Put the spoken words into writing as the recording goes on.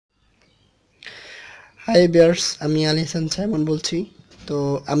High বিয়ার্স, আমি Ali Hasan Simon বলছি। তো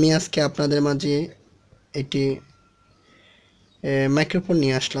আমি আজকে আপনাদের মাঝে একটি মাইক্রোফোন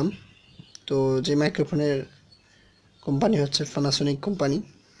নিয়ে আসলাম। তো যে মাইক্রোফোনের কোম্পানি হচ্ছে প্যানাসোনিক কোম্পানি।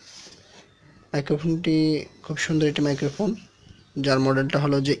 মাইক্রোফোনটি খুব সুন্দর একটি মাইক্রোফোন, যার মডেলটা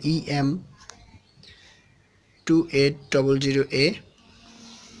হলো যে EM2800A।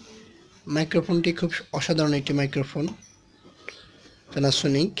 মাইক্রোফোনটি খুব অসাধারণ একটি মাইক্রোফোন,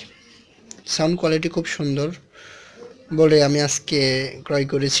 প্যানাসোনিক। সাউন্ড কোয়ালিটি খুব সুন্দর বলে আমি আজকে ক্রয়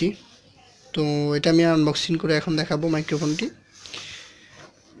করেছি। তো এটা আমি আনবক্সিং করে এখন দেখাবো মাইক্রোফোনটি।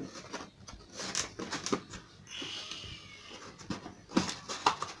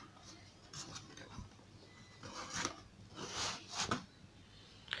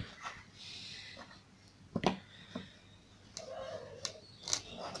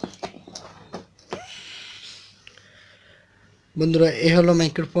 বন্ধুরা, এ হলো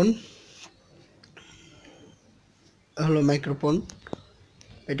মাইক্রোফোন।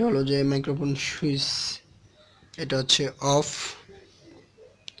 এটা হলো যে মাইক্রোফোন সুইচ, এটা হচ্ছে অফ।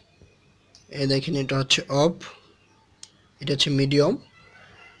 দেখেন, এটা হচ্ছে অফ, এটা হচ্ছে মিডিয়াম,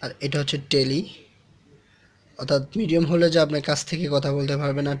 আর এটা হচ্ছে টেলি। অর্থাৎ মিডিয়াম হলে যে আপনার কাছ থেকে কথা বলতে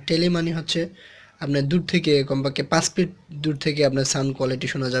পারবেন, আর টেলি মানে হচ্ছে আপনার দূর থেকে, কমপক্ষে 5 ফিট দূর থেকে আপনার সাউন্ড কোয়ালিটি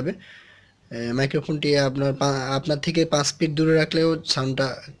শোনা যাবে। মাইক্রোফোনটি আপনার থেকে 5 ফিট দূরে রাখলেও সাউন্ডটা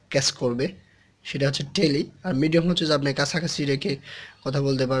ক্যাচ করবে, সেটা হচ্ছে টেলি। আর মিডিয়াম হচ্ছে যে আপনি কাছাকাছি রেখে কথা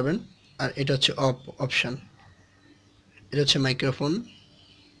বলতে পারবেন। আর এটা হচ্ছে অপশান। এটা হচ্ছে মাইক্রোফোন।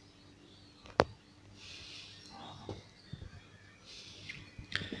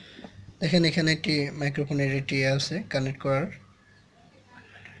 দেখেন, এখানে একটি মাইক্রোফোনের এটি আছে কানেক্ট করার।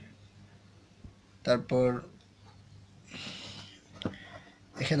 তারপর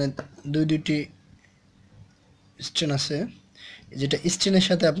এখানে দুইটি স্ট্যান্ড আছে, যেটা স্ট্যান্ডের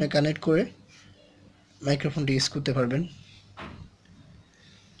সাথে আপনি কানেক্ট করে মাইক্রোফোনটি ইউজ করতে পারবেন।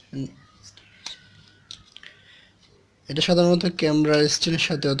 এটা সাধারণত ক্যামেরা স্ট্যান্ডের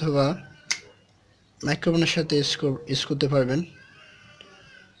সাথে অথবা মাইক্রোফোনের সাথে ইউজ করতে পারবেন।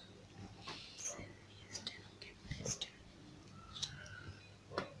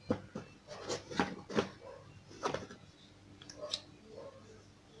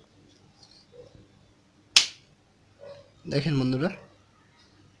 দেখেন বন্ধুরা,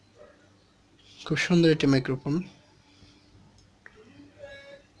 খুব সুন্দর একটি মাইক্রোফোন।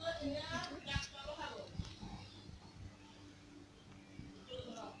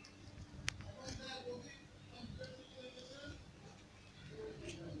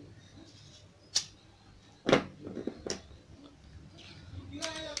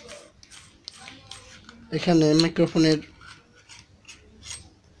 এখানে মাইক্রোফোনের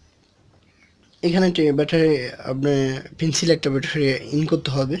এখানে একটি ব্যাটারি, আপনি পেন্সিল একটা ব্যাটারি ইন করতে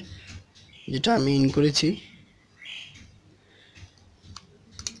হবে, যেটা আমি ইন করেছি।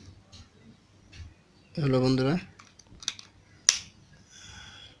 হলো বন্ধুরা,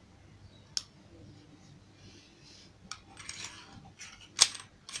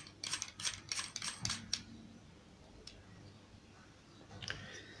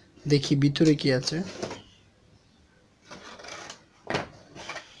 দেখি ভিতরে কি আছে।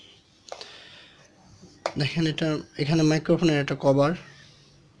 দেখেন, এখানে মাইক্রোফোনের একটা কভার।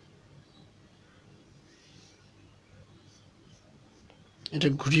 এটা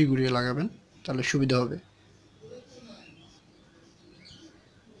ঘুরিয়ে ঘুরিয়ে লাগাবেন, তাহলে সুবিধা হবে।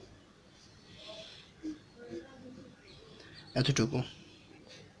 এতটুকু।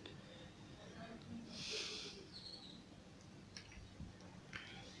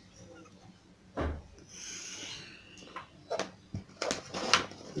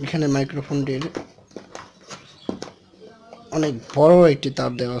 এখানে মাইক্রোফোনটির অনেক বড় একটি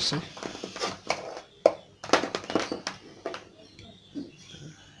তার দেওয়া আছে।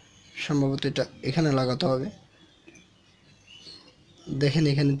 সম্ভবত এটা এখানে লাগাতে হবে। দেখেন,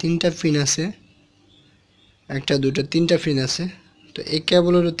 এখানে 3টা পিন আছে, 1টা 2টা 3টা পিন আছে। তো এই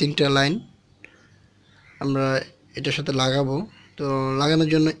কেবলেরও 3টা লাইন আমরা এটার সাথে লাগাবো। তো লাগানোর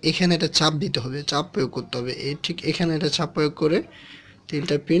জন্য এখানে একটা চাপ দিতে হবে, চাপ প্রয়োগ করতে হবে। ঠিক এখানে একটা চাপ প্রয়োগ করে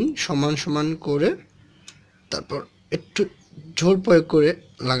 3টা পিন সমান সমান করে তারপর একটু জোর প্রয়োগ করে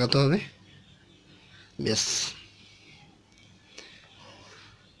লাগাতে হবে। ব্যাস।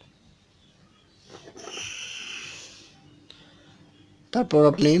 তারপর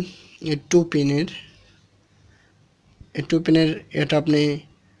আপনি এই 2 পিনের এটা আপনি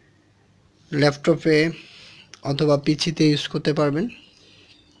ল্যাপটপে অথবা পিসিতে ইউজ করতে পারবেন।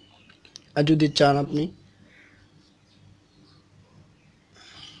 আর যদি চান আপনি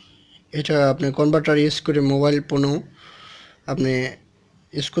এটা আপনি কনভার্টার ইউজ করে মোবাইল ফোনেও আপনি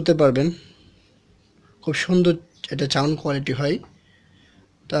ইউজ করতে পারবেন। খুব সুন্দর এটা সাউন্ড কোয়ালিটি হয়।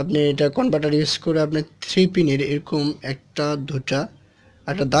 তো আপনি এটা কনভার্টার ইউজ করে আপনি 3 পিনের এরকম একটা দুটা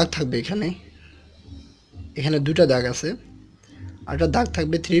একটা দাগ থাকবে এখানে, এখানে দুটা দাগ আছে, আর একটা দাগ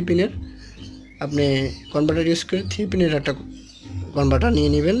থাকবে 3 পিনের। আপনি কনভার্টার ইউজ করে 3 পিনের একটা কনভার্টার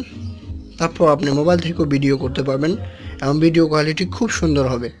নিয়ে নেবেন। তারপর আপনি মোবাইল থেকেও ভিডিও করতে পারবেন এবং ভিডিও কোয়ালিটি খুব সুন্দর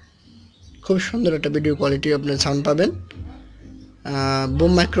হবে। খুব সুন্দর একটা ভিডিও কোয়ালিটি আপনি সাউন্ড পাবেন।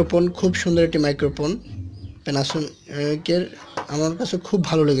 বুম মাইক্রোফোন, খুব সুন্দর একটি মাইক্রোফোন প্যানাসোনিকের, আমার কাছে খুব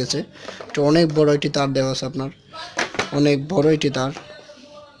ভালো লেগেছে। এটা অনেক বড় একটি তার দেওয়া আছে আপনার, অনেক বড় একটি তার,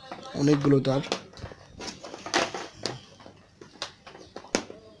 অনেকগুলো তার।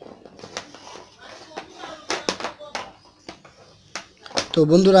 তো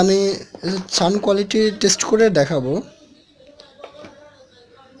বন্ধুরা আমি সাউন্ড কোয়ালিটি টেস্ট করে দেখাবো।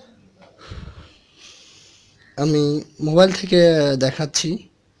 আমি মোবাইল থেকে দেখাচ্ছি,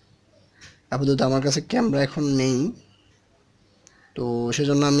 আপাতত আমার কাছে ক্যামেরা এখন নেই, তো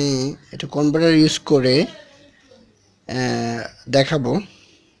সেজন্য আমি এটা কনভার্টার ইউজ করে দেখাবো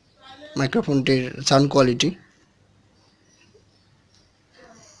মাইক্রোফোনটির সাউন্ড কোয়ালিটি।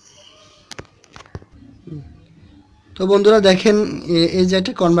 তো বন্ধুরা দেখেন, এই যে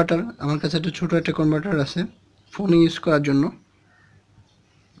একটা কনভার্টার, আমার কাছে একটা ছোট একটা কনভার্টার আছে ফোনে ইউজ করার জন্য।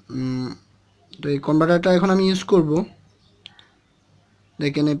 তো এই কনভার্টারটা এখন আমি ইউজ করব।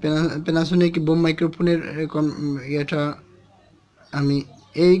 দেখেন এই প্যানাসোনিক বুম মাইক্রোফোনের ইয়েটা আমি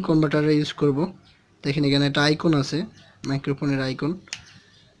এই কনভার্টারে ইউজ করব। দেখেন এখানে একটা আইকন আছে, মাইক্রোফোনের আইকন।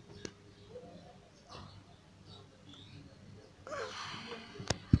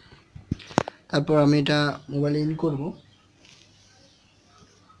 তারপর আমি এটা মোবাইলে ইন করব।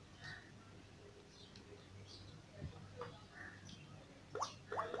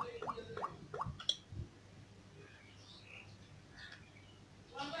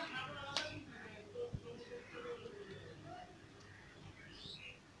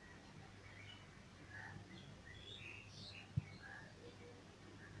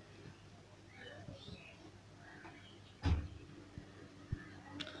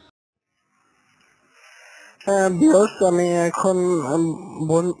 ভিউয়ার্স, আমি এখন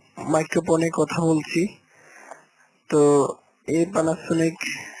বোন মাইক্রোফোনে কথা বলছি। তো এই Panasonic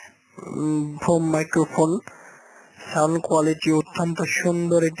home microphone sound quality অত্যন্ত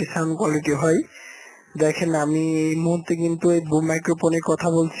সুন্দর একটি সাউন্ড কোয়ালিটি হয়। দেখেন আমি এই মুহূর্তে কিন্তু এই বুম মাইক্রোফোনে কথা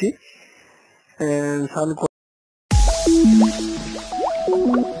বলছি। সাউন্ড